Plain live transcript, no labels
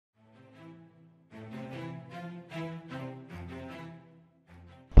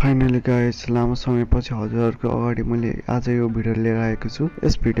Finally guys लामो समयपछि हजुरहरूको अगाडि मैले आज यो भिडियो लिएर आएको छु।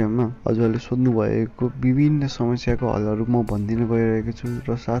 यस भिडियोमा हजुरहरूले सोध्नु भएको विभिन्न समस्याको हलहरू म भनिदिन गइरहेको छु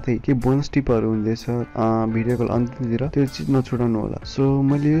र साथै के बोनस टिपहरू हुँदैछ भिडियोको अन्तिमतिर त्यो चीज नछुटाउनु होला। सो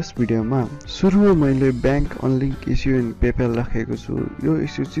मैले यस भिडियोमा सुरुमा मैले bank unlink issue in PayPal राखेको छु। यो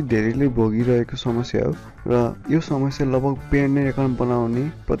इस्यु चाहिँ धेरैले भोगिरहेको समस्या हो र यो समस्या लगभग पेयरनेर एकाउन्ट बनाउने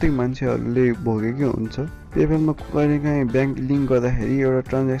प्रत्येक मान्छेहरूले भोगेकै हुन्छ। पेपालमा कहिलेकाहीँ ब्याङ्क लिङ्क गर्दाखेरि एउटा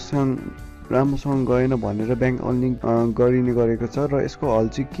ट्रान्ज्याक्सन राम्रोसँग गएन भनेर ब्याङ्क अनलिङ्क गरिने गरेको छ र यसको हल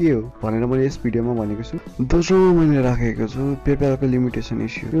चाहिँ के हो भनेर मैले यस भिडियोमा भनेको छु। दोस्रोमा मैले राखेको छु पेपालको लिमिटेसन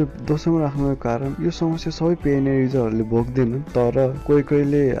इस्यु। यो दोस्रोमा राख्नुको कारण यो समस्या सबै पेयरनेर युजरहरूले भोग्दैनन्, तर कोही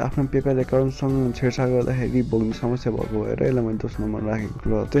कोहीले आफ्नो पेपाल एकाउन्टसँग छेडछाड गर्दाखेरि भोग्ने समस्या भएको भएर यसलाई मैले दोस्रो नम्बर राखेको।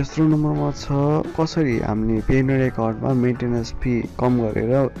 र तेस्रो नम्बरमा छ कसरी हामीले पेयरनेर एकाउन्टमा मेन्टेनेन्स फी कम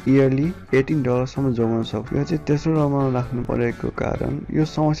गरेर इयरली $18 जोगाउन सक्छौँ। यो चाहिँ तेस्रो नम्बरमा राख्नु परेको कारण यो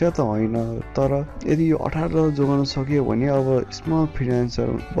समस्या त होइन, तर यदि यो $18 जोगाउन सकियो भने अब स्मल फ्रिलान्सर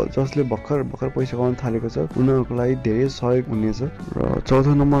जसले भर्खर पैसा कमाउन थालेको छ उनीहरूको लागि धेरै सहयोग हुनेछ। र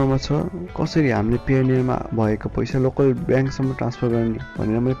चौथो नम्बरमा छ कसरी हामीले पेयरनेरमा भएको पैसा लोकल ब्याङ्कसम्म ट्रान्सफर गर्ने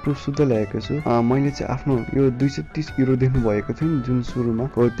भनेर मैले प्रुफ सुद्ध ल्याएको छु। मैले चाहिँ आफ्नो यो €230 देख्नु भएको थियो नि जुन सुरुमा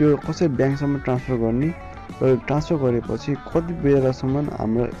हो, त्यो कसरी ब्याङ्कसम्म ट्रान्सफर गर्ने र ट्रान्सफर गरेपछि कति बेलासम्म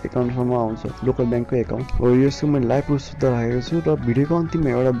हाम्रो एकाउन्टसम्म आउँछ लोकल ब्याङ्कको एकाउन्ट हो। यसको मैले लाइभ प्रुफ सुद्धा राखेको छु र भिडियोको अन्तिममा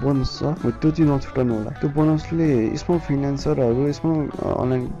एउटा बोनस छ, त्यो चाहिँ नछुटाउनु होला। त्यो बोनसले स्मल फ्रिलान्सरहरू स्मल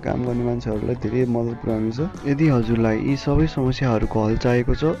अनलाइन काम गर्ने मान्छेहरूलाई धेरै मद्दत पुर्याउनेछ। यदि हजुरलाई यी सबै समस्याहरूको हल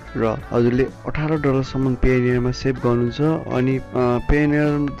चाहिएको छ र हजुरले $18 पेयरनेरमा सेभ गर्नु छ अनि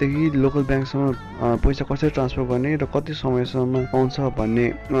पेयरनेरदेखि लोकल ब्याङ्कसम्म पैसा कसरी ट्रान्सफर गर्ने र कति समयसम्म आउँछ भन्ने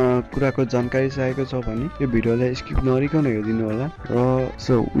कुराको जानकारी चाहिएको छ भने यो भिडियोलाई स्किप नगरिकन हेरिदिनु होला। र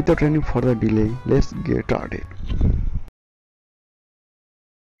so without any further delay let's get started.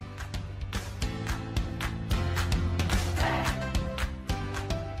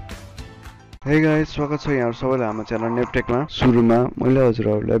 Hey guys, स्वागत छ यहाँ सबैलाई हाम्रो च्यानल नेपटेकमा। सुरुमा मैले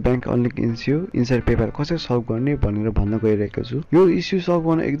हजुरहरूलाई bank unlink issue inside PayPal कसरी सल्भ गर्ने भनेर भन्न गइरहेको छु। यो इस्यु सल्भ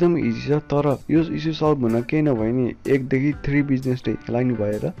गर्न एकदम इजी छ, तर यो इस्यु सल्भ हुन केही नभए नि 1 देखि 3 बिजनेस डे लाग्ने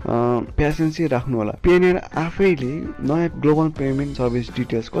भएर पेसेन्स राख्नु होला। पेयरनेर आफैले नयाँ ग्लोबल पेमेन्ट सर्भिस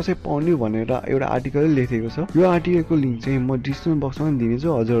डिटेल्स कसरी पाउने भनेर एउटा आर्टिकल लेखेको छ। यो आर्टिकलको लिङ्क चाहिँ म डिस्क्रिप्सन बक्समा दिनेछु,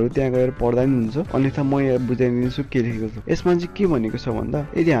 हजुरहरू त्यहाँ गएर पढ्दा नि हुन्छ, अन्यथा म यहाँ बुझाइदिन्छु के लेखेको छ। यसमा चाहिँ के भनेको छ भन्दा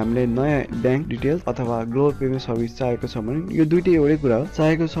यदि हामीले नयाँ ब्याङ्क डिटेल्स अथवा ग्लोबल पेमेन्ट सर्भिस चाहिएको छ भने यो दुईटै एउटै कुरा हो।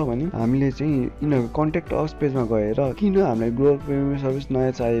 चाहिएको छ भने हामीले चाहिँ यिनीहरूको कन्ट्याक्ट अस पेजमा गएर किन हामीलाई ग्लोबल पेमेन्ट सर्भिस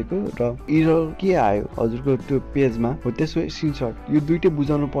नयाँ चाहिएको र एरर के आयो हजुरको त्यो पेजमा हो त्यसको स्क्रिनसट यो दुईटै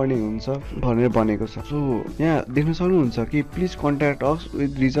बुझाउनु पर्ने हुन्छ भनेर भनेको छ। सो यहाँ देख्न सक्नुहुन्छ कि please contact us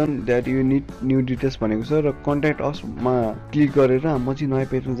with reason that you need new details भनेको छ र कन्ट्याक्ट असमा क्लिक गरेर म चाहिँ नयाँ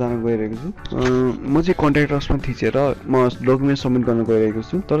पेजमा जान गइरहेको छु। म चाहिँ कन्ट्याक्ट असमा थिचेर म डकुमेन्ट सबमिट गर्न गइरहेको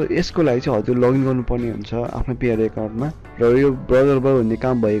छु, तर यसको लागि चाहिँ हजुर लगइन गर्नुपर्ने हुन्छ आफ्नो पेयर एकाउन्टमा र यो ब्राउजरबाट हुने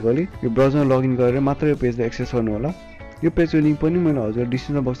काम भएकोले यो ब्राउजरमा लगइन गरेर मात्र यो पेजलाई एक्सेस गर्नु होला। यो पेजको लिङ्क पनि मैले हजुर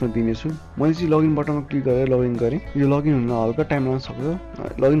डिस्क्रिप्सन बक्समा दिनेछु। मैले चाहिँ लगइन बटनमा क्लिक गरेर लगइन गरेँ। यो लगइन हुन हल्का टाइम लाग्न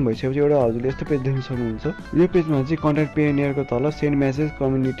सक्छ। लगइन भइसकेपछि एउटा हजुरले यस्तो पेज देख्न सक्नुहुन्छ। यो पेजमा चाहिँ कन्ट्याक्ट पेयरनेरको तल send message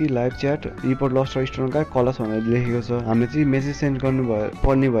community live chat report lost र स्टोरका कलर्स भनेर लेखेको छ। हामीले चाहिँ मेसेज सेन्ड गर्नु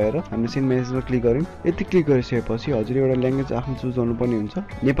पर्ने भएर हामीले सेन्ड मेसेजमा क्लिक गऱ्यौँ। यति क्लिक गरिसकेपछि हजुर एउटा ल्याङ्ग्वेज आफ्नो चुज गर्नुपर्ने हुन्छ।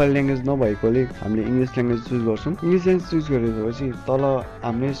 नेपाली ल्याङ्ग्वेज नभएकोले हामीले इङ्ग्लिस ल्याङ्ग्वेज चुज गर्छौँ। इङ्ग्लिस ल्याङ्ग्वेज चुज गरेपछि तल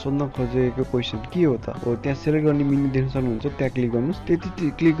हामीले सोध्न खोजेको क्वेसन के हो त हो त्यहाँ सेलेक्ट गर्ने मिन्यु देख्न सक्नुहुन्छ, त्यहाँ क्लिक गर्नुहोस्। त्यति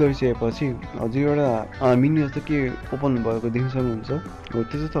क्लिक गरिसकेपछि हजुर एउटा मिन्यु जस्तो के ओपन भएको देख्न सक्नुहुन्छ हो।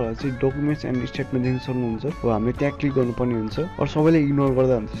 त्यसो तल चाहिँ डकुमेन्ट्स एन्ड स्टेटमेन्ट देख्न सक्नुहुन्छ हो। हामीले त्यहाँ क्लिक गर्नुपर्ने हुन्छ, अरू सबैले इग्नोर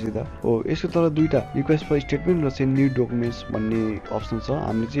गर्दा हुन्छ सिधा हो। यसको तल दुईवटा रिक्वेस्ट फर स्टेटमेन्ट र सेन्ड न्यू डकुमेन्ट्स भन्ने अप्सन छ।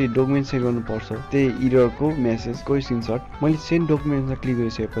 हामीले चाहिँ डकुमेन्ट सेन्ड गर्नुपर्छ, त्यही इररको मेसेजको स्क्रिनसट। मैले सेन्ड डकुमेन्ट्समा क्लिक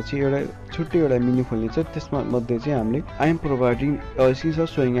गरिसकेपछि एउटा छुट्टै एउटा मिन्यु खोल्नेछ। त्यसमा मध्ये चाहिँ हामीले I am providing screenshot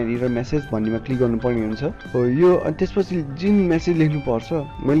showing an error message भन्नेमा क्लिक गर्नुपर्ने हुन्छ हो। यो त्यसपछि जुन मेसेज लेख्नुपर्छ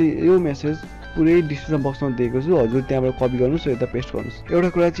मैले यो मेसेज पुरै डिस्क्रिप्सन बक्समा दिएको छु, हजुर त्यहाँबाट कपी गर्नुहोस् यता पेस्ट गर्नुहोस्। एउटा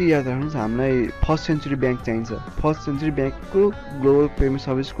कुरा चाहिँ याद राख्नुहोस्, हामीलाई फर्स्ट सेन्चुरी ब्याङ्क चाहिन्छ। फर्स्ट सेन्चुरी ब्याङ्कको ग्लोबल पेमेन्ट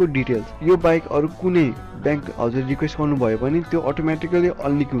सर्भिसको डिटेल्स यो बाहेक अरू कुनै ब्याङ्क हजुर रिक्वेस्ट गर्नुभयो भने त्यो अटोमेटिकली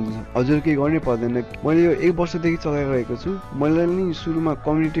अनलिक हुन्छ, हजुर केही गर्नै पर्दैन। मैले यो 1 वर्षदेखि चलाइरहेको छु। मैले नि सुरुमा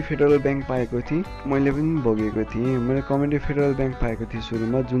कम्युनिटी फेडरल ब्याङ्क पाएको थिएँ, मैले पनि भोगेको थिएँ। मैले कम्युनिटी फेडरल ब्याङ्क पाएको थिएँ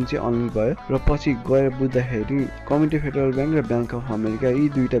सुरुमा, जुन चाहिँ अनलिक भयो र पछि गएर बुझ्दाखेरि कम्युनिटी फेडरल ब्याङ्क र ब्याङ्क अफ अमेरिका यी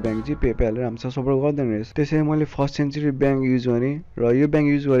दुईवटा ब्याङ्क चाहिँ पेपाल र हामीसँग सपोर्ट गर्दैन रहेछ। त्यसैले मैले फर्स्ट सेन्चुरी ब्याङ्क युज गरेँ र यो ब्याङ्क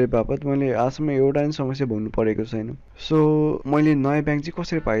युज गरे बापत मैले आजसम्म एउटा पनि समस्या भोग्नु परेको छैन। सो मैले नयाँ ब्याङ्क चाहिँ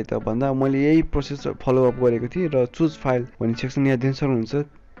कसरी पाएँ त भन्दा मैले यही प्रोसेस फलो अप गरेको थिएँ र चुज फाइल भन्ने सेक्सन यहाँ देख्न सक्नुहुन्छ।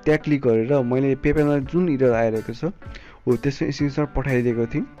 त्यहाँ क्लिक गरेर मैले पेपालमा जुन इरर आइरहेको छ हो त्यसको स्क्रिनसट पठाइदिएको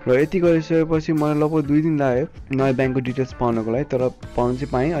थिएँ र यति गरिसकेपछि मलाई लगभग 2 दिन लाग्यो नयाँ ब्याङ्कको डिटेल्स पाउनको लागि, तर पाउन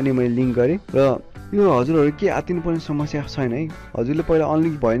चाहिँ पाएँ। अनि मैले लिङ्क गरेँ र यो हजुरहरू के आत्तिनुपर्ने समस्या छैन है। हजुरले पहिला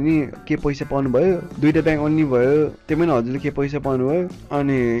अनलिङ्क भयो नि के पैसा पाउनुभयो, दुईवटा ब्याङ्क अनलिङ्क भयो त्यही पनि हजुरले के पैसा पाउनुभयो,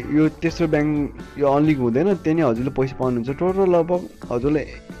 अनि यो तेस्रो ब्याङ्क यो अनलिङ्क हुँदैन त्यही नै हजुरले पैसा पाउनुहुन्छ। टोटल लगभग हजुरले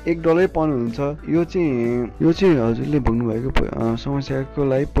 $1 पाउनुहुन्छ। यो चाहिँ हजुरले भोग्नुभएको समस्याको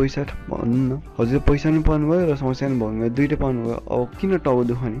लागि पैसा भन्नु न, हजुरले पैसा पनि पाउनुभयो र समस्या पनि भोग्नुभयो, दुइटै पाउनुभयो। अब किन टाउको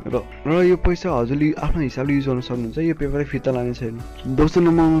दुखाउने र यो पैसा हजुरले आफ्नो हिसाबले युज गर्न सक्नुहुन्छ। यो पेपरले फिर्ता लाने छैन। दोस्रो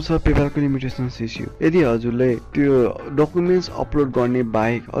नम्बरमा छ पेपरको लिमिटेसन्स इस्यु। यदि हजुरले त्यो डकुमेन्ट्स अपलोड गर्ने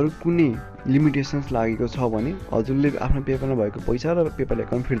बाहेक अरू कुनै लिमिटेसन्स लागेको छ भने हजुरले आफ्नो पेपरमा भएको पैसा र पेपर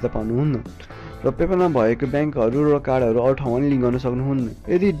एकाउन्ट फिर्ता पाउनुहुन्न र पेपरमा भएको ब्याङ्कहरू र कार्डहरू अरू ठाउँमा पनि लिङ्क गर्न सक्नुहुन्न।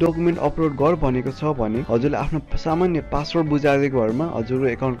 यदि डकुमेन्ट अपलोड गर भनेको छ भने हजुरले आफ्नो सामान्य पासवर्ड बुझाइदिएको भरमा हजुरको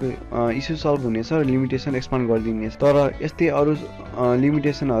एकाउन्टको इस्यु सल्भ हुनेछ र लिमिटेसन एक्सपान्ड गरिदिनेछ। तर यस्तै अरू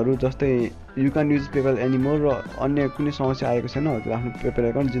लिमिटेसनहरू जस्तै you can use PayPal anymore र अन्य कुनै समस्या आएको छैन। हजुर आफ्नो पेपर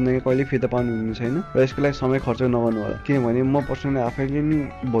एकाउन्ट जिन्दगी कहिले फिर्ता पाउनु हुने छैन र यसको लागि समय खर्च नगर्नु होला, किनभने म पर्सनली आफैले नि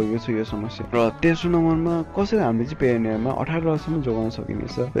भोगेको छु यो समस्या। र तेस्रो नम्बरमा कसरी हामीले चाहिँ पेयोनियरमा $18 जोगाउन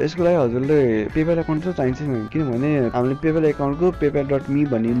सकिनेछ र यसको लागि हजुरले पेपर एकाउन्ट चाहिँ चाहिन्छ नि, किनभने हामीले पेपर एकाउन्टको paper.me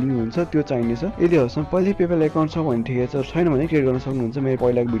भन्ने लिङ्क हुन्छ त्यो चाहिनेछ। यदि हजुरसँग पहिल्यै पेपर एकाउन्ट छ भने ठिकै छ, छैन भने क्रिएट गर्न सक्नुहुन्छ मेरो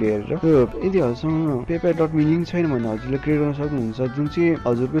पहिलाको भिडियो हेरेर। यदि हजुरसँग paper.me लिङ्क छैन भने हजुरले क्रिएट गर्न सक्नुहुन्छ, जुन चाहिँ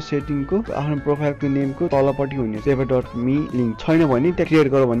हजुरको सेटिङको आफ्नो प्रोफाइलको नेमको तलपट्टि हुने paper.me लिङ्क छैन भने त्यहाँ क्रिएट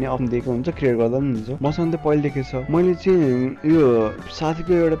गर भन्ने अप्सन दिएको हुन्छ, क्रिएट गर्दा पनि हुन्छ। मसँग त पहिलेदेखि छ। मैले चाहिँ यो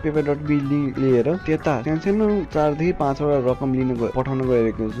साथीको एउटा paper.me लिङ्क लिएर त्यता सानो 4 देखि 5 वटा रकम पठाउन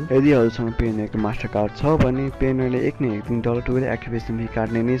गइरहेको छु। यदि हजुरसँग पेयोनियरको मास्टर कार्ड छ भने पेयोनियरले एक न एक दिन $12 एक्टिभेसन फी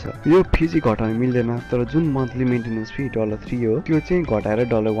काट्ने नै छ। यो फी चाहिँ घटाउन मिल्दैन, तर जुन मन्थली मेन्टेनेन्स फी $3 हो त्यो चाहिँ घटाएर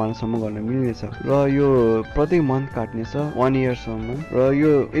 $1 सम्म गर्न मिल्नेछ र यो प्रत्येक मन्थ काट्नेछ 1 इयरसम्म। र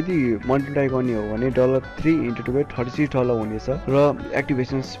यो यदि मल्टिप्लाई गर्ने हो भने $3 × 2 $36 हुनेछ र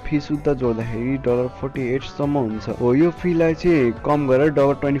एक्टिभेसन फी सुद्धा जोड्दाखेरि $48 सम्म हुन्छ। हो यो फीलाई चाहिँ कम गरेर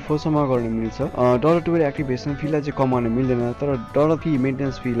 $24 सम्म गर्न मिल्छ। $12 एक्टिभेसन फीलाई चाहिँ कम गर्न मिल्दैन, तर $3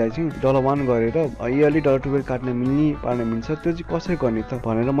 मेन्टेनेन्स फीलाई चाहिँ $1 गरेर इयरली $12 काट्न मिल्ने पार्न मिल्छ। त्यो चाहिँ कसरी गर्ने त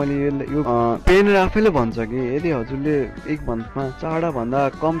भनेर मैले यो पेयोनियर आफैले भन्छ कि यदि हजुरले एक मन्थमा 4 भन्दा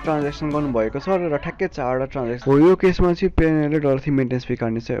कम ट्रान्ज्याक्सन गर्नुभएको छ र ठ्याक्कै 4 ट्रान्ज्याक्सन हो, यो केसमा चाहिँ पेयोनियरले $3 मेन्टेनेन्स फी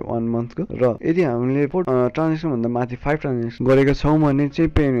काट्ने छ 1 मन्थको। र यदि हामीले 4 ट्रान्ज्याक्सन भन्दा माथि 5 ट्रान्ज्याक्सन गरेको छौँ भने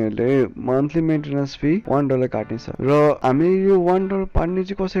चाहिँ पेयोनियरले मन्थली मेन्टेनेन्स फी $1 काट्नेछ। र हामीले यो $1 पार्ने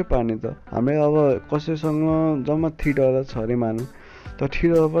चाहिँ कसरी पार्ने त, हामीले अब कसैसँग जम्मा $3 छ अरे मानौँ, त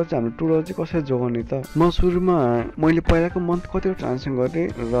 $3 चाहिँ हाम्रो टोटल चाहिँ कसरी जोगाउने त। म सुरुमा मैले पहिलाको मन्थ कतिवटा ट्रान्जेक्सन गरेँ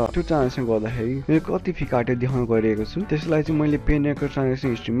र त्यो ट्रान्जेक्सन गर्दाखेरि मैले कति फी काटेर देखाउन गइरहेको छु। त्यसलाई चाहिँ मैले पेयोनियरको ट्रान्जेक्सन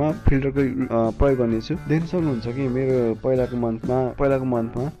हिस्ट्रीमा फिल्टरको प्रयोग गर्नेछु। देख्न सक्नुहुन्छ कि मेरो पहिलाको मन्थमा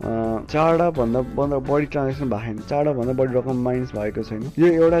 4 भन्दा बढी ट्रान्जेक्सन भएको छैन, 4 भन्दा बढी रकम माइनस भएको छैन। यो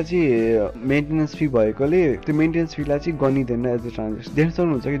एउटा चाहिँ मेन्टेनेन्स फी भएकोले त्यो मेन्टेनेन्स फीलाई चाहिँ गनिँदैन एज अ ट्रान्जेक्सन। देख्न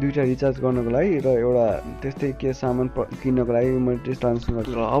सक्नुहुन्छ कि 2टा रिचार्ज गर्नको लागि र एउटा त्यस्तै के सामान किन्नको लागि मैले ट्रान्जेक्सन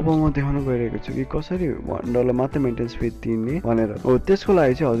गर्छु। र अब म देखाउन गइरहेको छु कि कसरी $1 मात्र मेन्टेनेन्स फी तिर्ने भनेर। हो त्यसको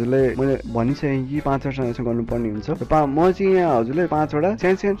लागि चाहिँ हजुरले मैले भनिसकेँ कि 5 वटा ट्रान्जेक्सन गर्नुपर्ने हुन्छ। म चाहिँ यहाँ हजुरले 5 वटा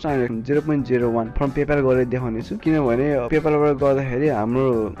सानो ट्रान्जेक्सन 0.01 फ्रम पेपर गरेर देखाउने छु, किनभने पेपरबाट गर्दाखेरि हाम्रो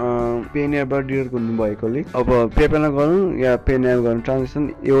पेयोनियरबाट डिडक्ट हुनु भएकोले अब पेपरमा गर्नु या पेयोनियर गर्नु ट्रान्जेक्सन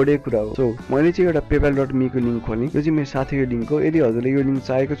एउटै कुरा हो। सो मैले चाहिँ एउटा paper.me को लिङ्क खोलेँ, यो चाहिँ मेरो साथीको लिङ्क हो। यदि हजुरले यो लिङ्क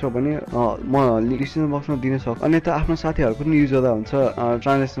चाहिएको छ भने म डिस्क्रिप्सन बक्समा दिन सक्छु, अन्यथा आफ्नो साथीहरूको पनि युज गर्दा हुन्छ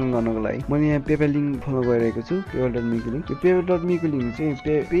ट्रान्जेक्सन गर्नको लागि। मैले यहाँ पेपर लिङ्क खोल्न गइरहेको छु, paper.me को लिङ्क। यो paper.me को लिङ्क चाहिँ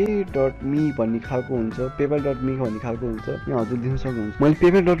pay.me भन्ने खालको हुन्छ, paper.me भन्ने खालको हुन्छ, यहाँ हजुर दिन सक्नुहुन्छ। मैले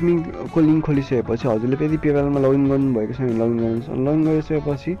paper.me को लिङ्क खोलिसकेपछि हजुरले यदि पेपरमा लगइन गर्नुभएको छ भने लगइन गर्नुहोस्। लगइन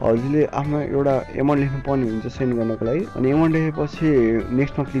गरिसकेपछि हजुरले आफ्नो एउटा एमाउन्ट लेख्नु पर्ने हुन्छ सेन्ड गर्नको लागि, अनि एमाउन्ट लेखेपछि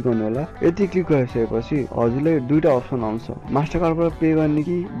नेक्स्टमा क्लिक गर्नु होला। यति क्लिक गरिसकेपछि हजुरले 2टा अप्सन आउँछ, मास्टर कार्डबाट पे गर्ने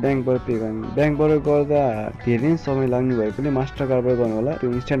कि ब्याङ्कबाट पे गर्ने। ब्याङ्कबाट गर्दा धेरै नै समय लाग्ने भएकोले मास्टर कार्डबाट गर्नु होला, त्यो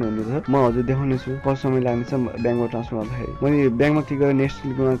इन्स्ट्यान्ट हुनेछ। म हजुर देखाउने छु कति समय लाग्नेछ ब्याङ्कबाट ट्रान्सफर गर्दाखेरि। मैले ब्याङ्कमा क्लिक गरेर नेक्स्ट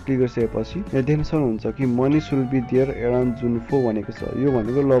क्लिकमा क्लिक गरिसकेपछि यहाँ देख्न सक्नुहुन्छ कि मनी सुल बी देयर अराउन्ड जुन 4 भनेको छ। यो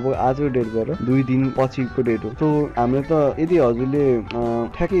भनेको लगभग आजको डेटबाट 2 दिन पछिको डेट हो। सो हामीले त यदि हजुरले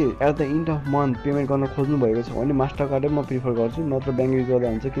ठ्याक्कै at the end of month payment गर्न खोज्नु भएको छ भने मास्टर कार्डै म प्रिफर गर्छु, नत्र ब्याङ्क युज गर्दा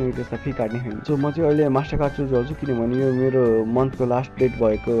हुन्छ, किनकि त्यसलाई फी काट्ने छैन। सो म चाहिँ अहिले मास्टर कार्ड चुज गर्छु, किनभने यो मेरो मन्थको लास्ट डेट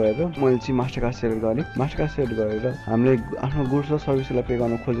भएको भएर मैले चाहिँ मास्टर कार्ड सेलेक्ट गरेँ। मास्टर कार्ड सेलेक्ट गरेर हामीले आफ्नो गुड्स र सर्भिसलाई पे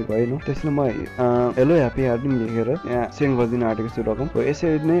गर्न खोजेको होइन। त्यसैले म हेलो ह्याप्पी हार्टिङ लेखेर यहाँ सेन्ड गरिदिन आँटेको छु रकम।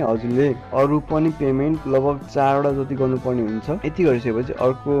 यसरी नै हजुरले अरू पनि पेमेन्ट लगभग 4वटा जति गर्नुपर्ने हुन्छ। यति गरिसकेपछि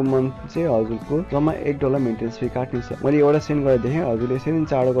अर्को मन्थ चाहिँ हजुरको जम्मा $8 मेन्टेनेन्स फी काट्नेछ। मैले एउटा सेन्ड गरेर देखेँ, हजुरले यसरी नै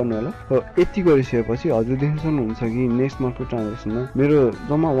 4वटा गर्नु होला। र यति गरिसकेपछि हजुर देख्न सक्नुहुन्छ कि नेक्स्ट मन्थको ट्रान्जेक्सनमा मेरो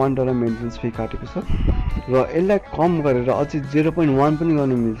जम्मा $1 मेन्टेनेन्स फी काटेको छ र यसलाई कम गरेर अझै 0.1 पनि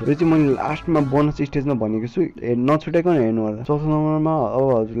गर्न मिल्छ। यो चाहिँ मैले लास्टमा बोनस स्टेजमा भनेको छु, नछुटाइकन हेर्नु होला। चौथो नम्बरमा अब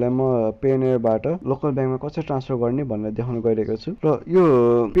हजुरलाई म पेनेयरबाट लोकल ब्याङ्कमा कसरी ट्रान्सफर गर्ने भनेर देखाउन गइरहेको छु। र यो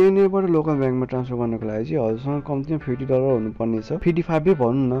पेनेयरबाट लोकल ब्याङ्कमा ट्रान्सफर गर्नको लागि चाहिँ हजुरसँग कम्तीमा $50 हुनुपर्ने छ, 55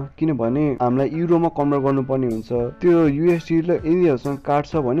 भनौँ न, किनभने हामीलाई युरोमा कन्भर्ट गर्नुपर्ने हुन्छ। त्यो युएसडीले यदि हजुरसँग कार्ड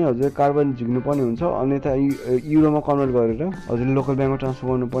छ भने हजुरले कार्डबाट झिक्नुपर्ने हुन्छ, अन्यथा युरोमा कन्भर्ट गरेर हजुरले लोकल ब्याङ्कमा ट्रान्सफर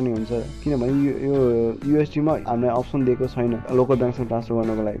गर्नुपर्ने हुन्छ। किनभने यो युएसडीमा हामीलाई अप्सन दिएको छैन लोकल ब्याङ्कसँग ट्रान्सफर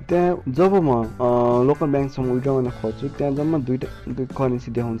गर्नको लागि। त्यहाँ जब म लोकल ब्याङ्कसम्म विड्र गर्न खोज्छु त्यहाँ जम्मा दुईटा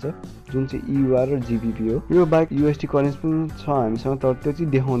करेन्सी देखाउँछ, जुन चाहिँ EUR र GBP हो। यो बाहेक USD करेन्सी पनि छ हामीसँग, तर त्यो चाहिँ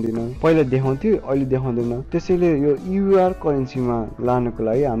देखाउँदैन। पहिला देखाउँथ्यो, अहिले देखाउँदैन। त्यसैले यो EUR करेन्सीमा लानको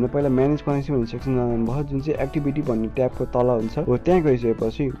लागि हामीले पहिला म्यानेज करेन्सी भन्ने सेक्सन जानु भयो, जुन चाहिँ एक्टिभिटी भन्ने ट्याबको तल हुन्छ। हो त्यहाँ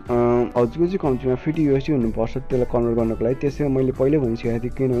गइसकेपछि हजुरको चाहिँ कम्तीमा $50 हुनुपर्छ त्यसलाई कन्भर्ट गर्नको लागि। त्यसैले मैले पहिल्यै भनिसकेको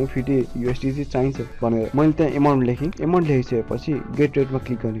थिएँ, किनभने $50 चाहिँ चाहिन्छ भनेर। मैले त्यहाँ एमाउन्ट लेखेँ, एमाउन्ट लेखिसकेपछि गेट रेटमा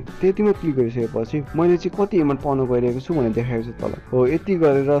क्लिक गरेँ। त्यतिमा क्लिक गरिसकेपछि मैले चाहिँ कति एमाउन्ट पाउन गइरहेको छु भनेर देखाएको छ तल। हो यति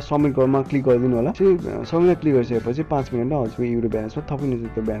गरेर सबमिट गर्नमा क्लिक गरिदिनु होला। सबैमा क्लिक गरिसकेपछि 5 मिनटमा हजुरको युरो ब्यालेन्समा थपिनेछ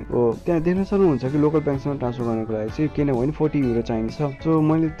त्यो ब्याङ्क। हो त्यहाँ देख्न सक्नुहुन्छ कि लोकल ब्याङ्कसँग ट्रान्सफर गर्नको लागि चाहिँ किनभने €40 चाहिन्छ। सो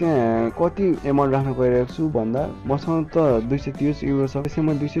मैले त्यहाँ कति एमाउन्ट राख्न गइरहेको छु भन्दा मसँग त €230 छ। त्यसै म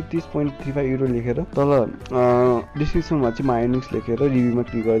 €230.35 लेखेर तल डिस्क्रिप्सनमा चाहिँ माई अर्निङ्स लेखेर रिभ्यूमा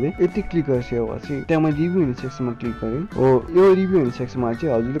क्लिक गरिदिएँ। यति क्लिक गरिसकेपछि त्यहाँ मैले रिभ्यू हुने सेक्सनमा क्लिक गरेँ। हो यो रिभ्यू हुने सेक्सनमा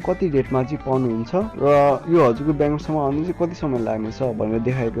चाहिँ हजुरले कति रेटमा चाहिँ पाउनुहुन्छ र यो हजुरको ब्याङ्कसम्म आउनु चाहिँ कति समय लाग्नेछ भनेर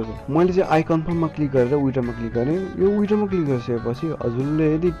देखाएको छ। मैले चाहिँ आई कन्फर्ममा क्लिक गरेर विड्रमा क्लिक गरेँ। यो विड्रमा क्लिक गरिसकेपछि हजुरले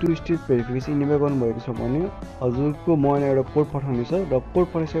यदि 2 स्टेप भेरिफिकेसन इनेबल गर्नुभएको छ भने हजुरको ममा एउटा कोड पठाउने छ र कोड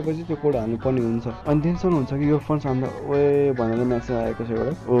पठाइसकेपछि त्यो कोड हाल्नुपर्ने हुन्छ। अनि टेन्सन हुन्छ कि यो फन्ड्स हामीलाई ओए भनेर मेसेज आएको छ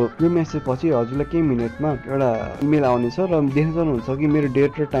एउटा। हो यो मेसेज पछि हजुरलाई केही मिनटमा एउटा इमेल आउनेछ र देख्न सक्नुहुन्छ कि मेरो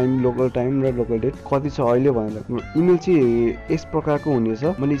डेट र टाइम, लोकल टाइम र लोकल डेट कति छ अहिले भनेर। इमेल चाहिँ यस प्रकारको हुनेछ,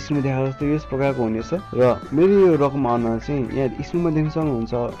 मैले स्क्रिनमा देखाएको जस्तो यस प्रकारको हुनेछ र मेरो यो रकम आउन चाहिँ यहाँ स्क्रिनमा देख्न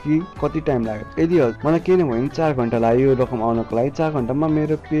सक्नुहुन्छ कि कति टाइम लाग्यो। यदि मलाई केही नै भयो भने 4 घन्टा लाग्यो यो रकम आउनको लागि। 4 घन्टामा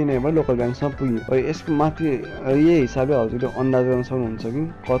मेरो पेनेयरबाट लोकल ब्याङ्कसम्म पुग्यो। र यसको माथि यही हिसाबले हजुरले अन्दाज गर्न सक्नुहुन्छ कि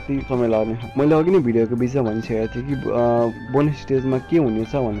कति समय लाग्ने। मैले अघि नै भिडियोको बिचमा भनिसकेको थिएँ कि बोनस स्टेजमा के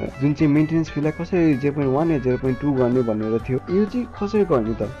हुनेछ भनेर, जुन चाहिँ मेन्टेनेन्स फीलाई कसरी 0.1 या 0.2 गर्ने भनेर थियो। यो चाहिँ कसरी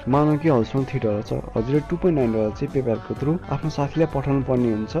गर्ने त, मानौँ कि हजुरसँग $3 छ, हजुरले $2.9 चाहिँ पेपालको थ्रु आफ्नो साथीलाई पठाउनु पर्ने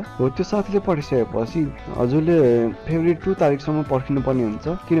हुन्छ। हो त्यो साथीले पठाइसकेपछि हजुरले फेब्रुअरी 2 तारिकसम्म पर्खिनु पर्ने हुन्छ,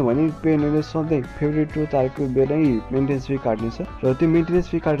 किनभने पेनेयरले सधैँ फेब्रुअरी 2 तारिकको बेलै मेन्टेनेन्स फी काट्नेछ। र त्यो मेन्टेनेन्स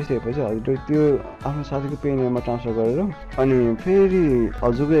फी काटिसकेपछि हजुरले त्यो आफ्नो साथीको पेनेयरमा ट्रान्सफर गरेर अनि फेरि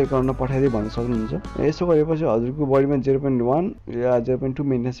हजुरको एकाउन्टमा पठाइदिए भन्न सक्नुहुन्छ। यसो गरेपछि हजुरको बडीमा 0.1 या 0.2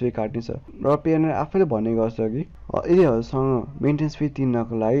 मेन्टेनेन्स फी काट्नेछ। र पेनेयर आफैले भन्ने गर्छ कि यदि हजुरसँग मेन्टेनेन्स फी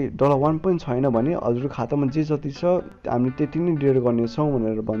तिर्नको लागि $1 पनि छैन भने हजुरको खातामा जे जति छ हामीले त्यति नै डिडक्ट गर्नेछौँ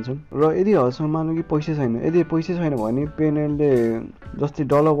भनेर भन्छौँ। र यदि हजुरसँग मानौँ कि पैसा छैन, यदि पैसा छैन भने पेनेयरले जस्तै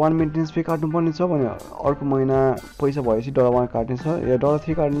 $1 मेन्टेनेन्स फी काट्नुपर्ने छ भने अर्को महिना पैसा भएपछि $1 काट्नेछ, या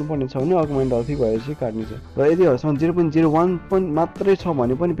 $3 काट्नुपर्ने छ भने अर्को महिना $3 भएपछि काट्नेछ। र यदि हजुरसँग 0.01 पनि मात्रै छ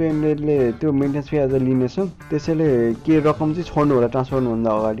भने पनि पेनेयरले त्यो मेन्टेनेन्स फी आज लिनेछ। त्यसैले के रकम चाहिँ छोड्नु होला ट्रान्सफर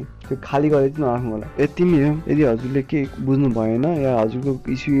गर्नुभन्दा अगाडि, त्यो खाली गरेर चाहिँ नराख्नु होला। यति नै हो। यदि हजुरले के बुझ्नु भएन या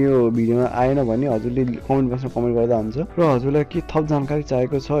हजुरको इस्यु यो भिडियोमा आएन भने हजुरले कमेन्ट बक्समा कमेन्ट गर्दा हुन्छ। र हजुरलाई के थप जानकारी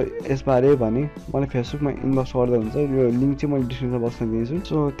चाहिएको छ यसबारे भने मलाई फेसबुकमा इनबक्स गर्दा हुन्छ। यो लिङ्क चाहिँ मैले डिस्क्रिप्सन बक्समा दिन्छु।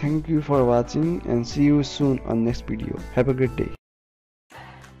 So thank you for watching and C you soon on next video. Have a great day.